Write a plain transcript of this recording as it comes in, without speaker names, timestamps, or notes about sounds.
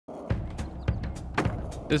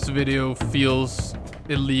This video feels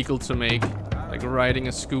illegal to make, like riding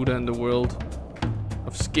a scooter in the world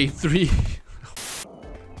of Skate 3.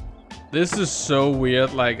 This is so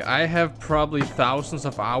weird. Like, I have probably thousands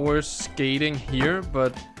of hours skating here,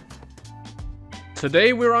 but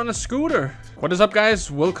today we're on a scooter. What is up, guys?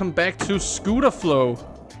 Welcome back to Scooterflow.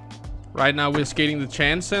 Right now we're skating the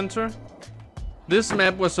Chance Center. This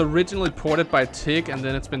map was originally ported by Txmmy, and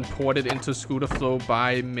then it's been ported into Scooterflow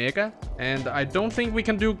by Mega. And I don't think we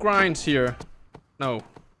can do grinds here. No.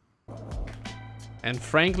 And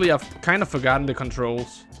frankly, I've kind of forgotten the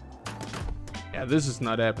controls. Yeah, this is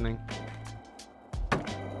not happening.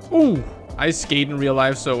 Ooh! I skate in real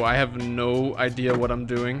life, so I have no idea what I'm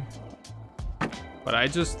doing. But I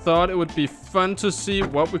just thought it would be fun to see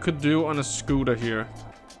what we could do on a scooter here.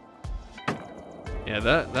 Yeah,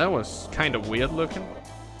 that was kind of weird looking.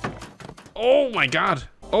 Oh my god!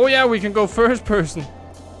 Oh yeah, we can go first person.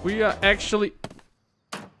 We are actually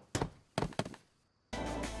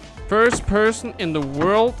first person in the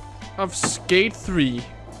world of Skate 3.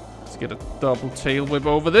 Let's get a double tail whip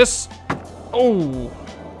over this. Oh!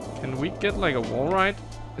 Can we get like a wall ride?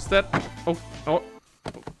 Is that... Oh.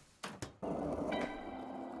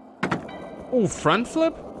 Oh, front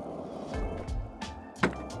flip?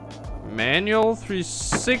 Manual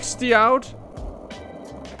 360 out.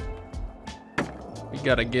 We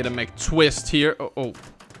gotta get a McTwist here. Oh,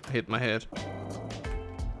 I hit my head.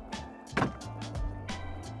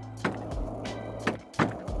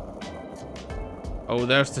 Oh,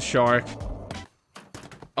 there's the shark.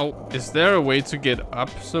 Oh, is there a way to get up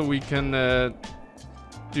so we can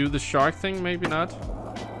do the shark thing? Maybe not.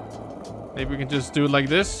 Maybe we can just do it like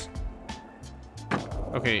this.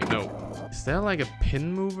 Okay, no. Is there like a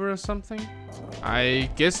pin mover or something? I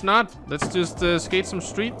guess not. Let's just skate some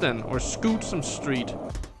street then. Or scoot some street.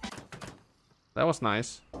 That was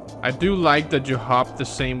nice. I do like that you hop the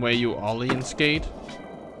same way you ollie and skate.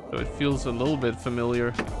 So it feels a little bit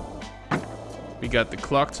familiar. We got the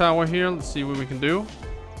clock tower here. Let's see what we can do.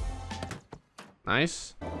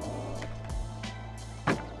 Nice.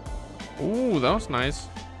 Ooh, that was nice.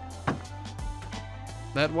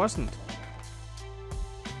 That wasn't.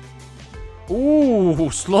 Ooh,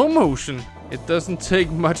 slow motion. It doesn't take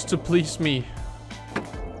much to please me.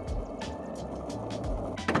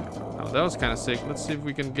 Oh, that was kind of sick. Let's see if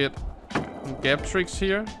we can get some gap tricks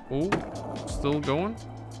here. Ooh, still going.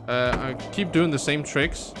 I keep doing the same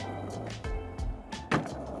tricks.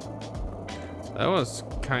 That was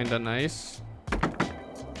kind of nice.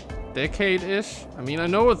 Decade-ish. I mean, I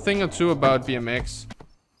know a thing or two about BMX,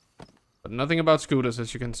 but nothing about scooters,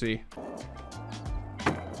 as you can see.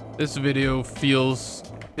 This video feels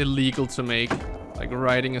illegal to make, like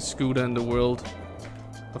riding a scooter in the world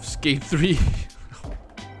of Skate 3.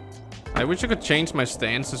 I wish I could change my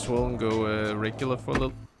stance as well and go regular for a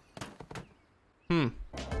little.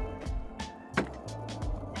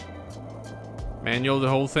 Manual the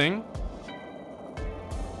whole thing.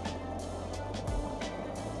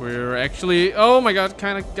 We're actually, oh my god,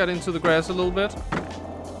 kind of got into the grass a little bit.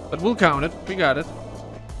 But we'll count it, we got it.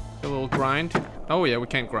 A little grind. Oh yeah, we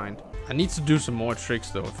can't grind. I need to do some more tricks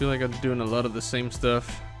though. I feel like I'm doing a lot of the same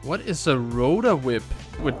stuff. What is a rotor whip?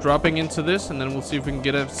 We're dropping into this and then we'll see if we can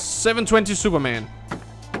get a 720 Superman.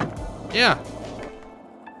 Yeah.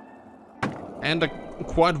 And a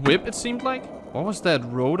quad whip, it seemed like. What was that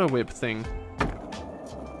rotor whip thing?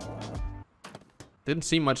 Didn't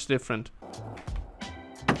seem much different.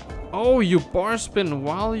 Oh, you bar spin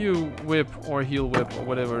while you whip or heel whip or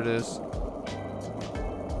whatever it is.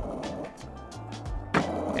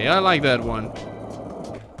 Yeah, I like that one.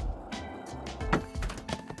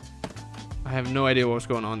 I have no idea what's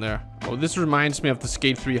going on there. Oh, this reminds me of the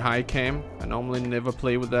Skate 3 high cam. I normally never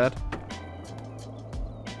play with that.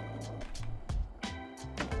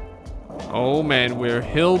 Oh man, we're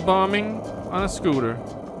hill bombing on a scooter.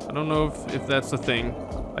 I don't know if that's a thing.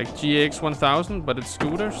 Like GX 1000, but it's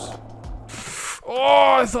scooters.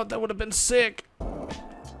 Oh, I thought that would have been sick.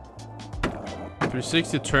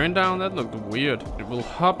 360 turn down, that looked weird. We'll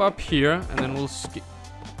hop up here and then we'll skate.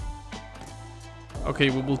 Okay,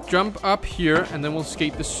 we will jump up here and then we'll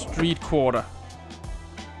skate the street quarter.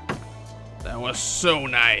 That was so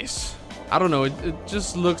nice. I don't know, it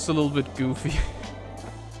just looks a little bit goofy.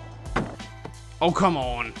 Oh, come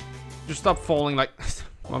on. Just stop falling like...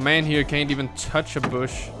 My man here can't even touch a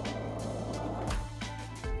bush.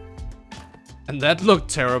 And that looked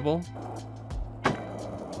terrible.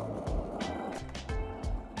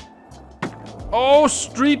 Oh,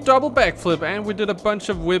 street double backflip. And we did a bunch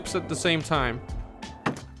of whips at the same time.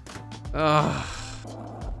 Ugh.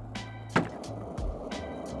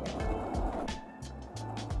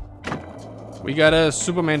 We got a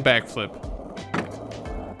Superman backflip.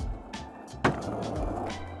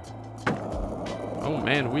 Oh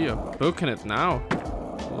man, we are booking it now.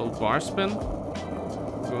 A little bar spin.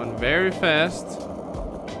 Going very fast.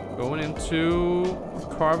 Going into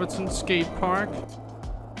Carverton skate park.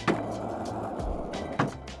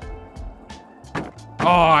 Oh,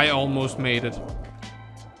 I almost made it.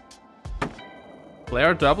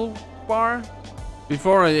 Flair double bar.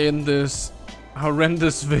 Before I end this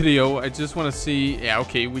horrendous video, I just want to see. Yeah,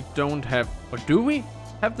 okay, we don't have, or do we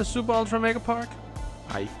have the Super Ultra Mega Park?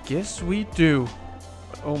 I guess we do.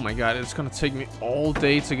 But oh my god, it's gonna take me all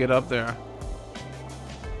day to get up there.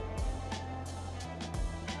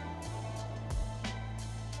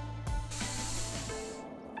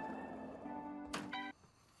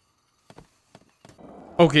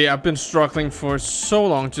 Okay, I've been struggling for so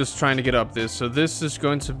long just trying to get up this. So this is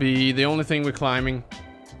going to be the only thing we're climbing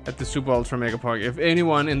at the Super Ultra Mega Park. If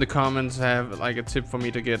anyone in the comments have like a tip for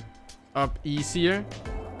me to get up easier,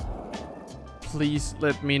 please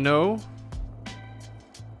let me know.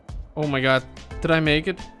 Oh my god, did I make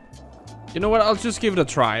it? You know what, I'll just give it a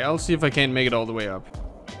try. I'll see if I can't make it all the way up.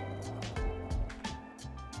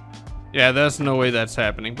 Yeah, there's no way that's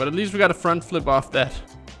happening, but at least we got a front flip off that.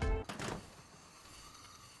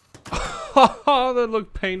 Oh, that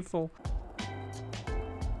looked painful.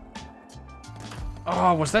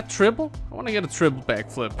 Oh, was that triple? I want to get a triple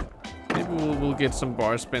backflip. Maybe we'll get some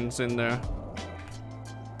bar spins in there.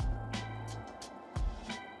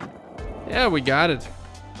 Yeah, we got it.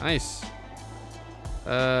 Nice.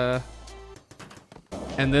 And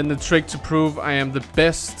then the trick to prove I am the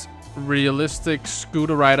best realistic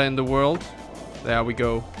scooter rider in the world. There we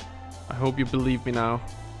go. I hope you believe me now.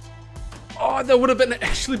 Oh, that would have been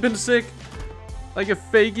actually been sick. Like a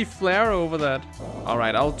fakey flare over that.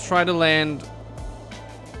 Alright, I'll try to land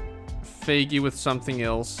fakey with something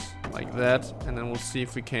else. Like that. And then we'll see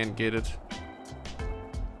if we can't get it.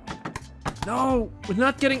 No! We're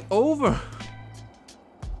not getting over!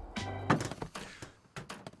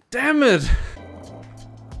 Damn it!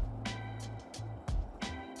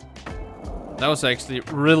 That was actually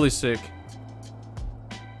really sick.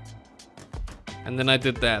 And then I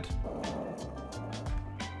did that.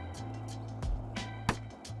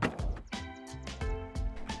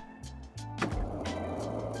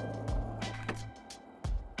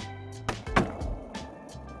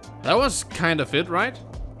 That was kind of it, right?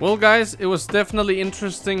 Well guys, it was definitely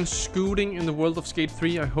interesting scooting in the world of Skate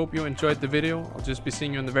 3. I hope you enjoyed the video. I'll just be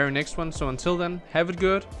seeing you in the very next one. So until then, have it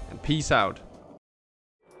good and peace out.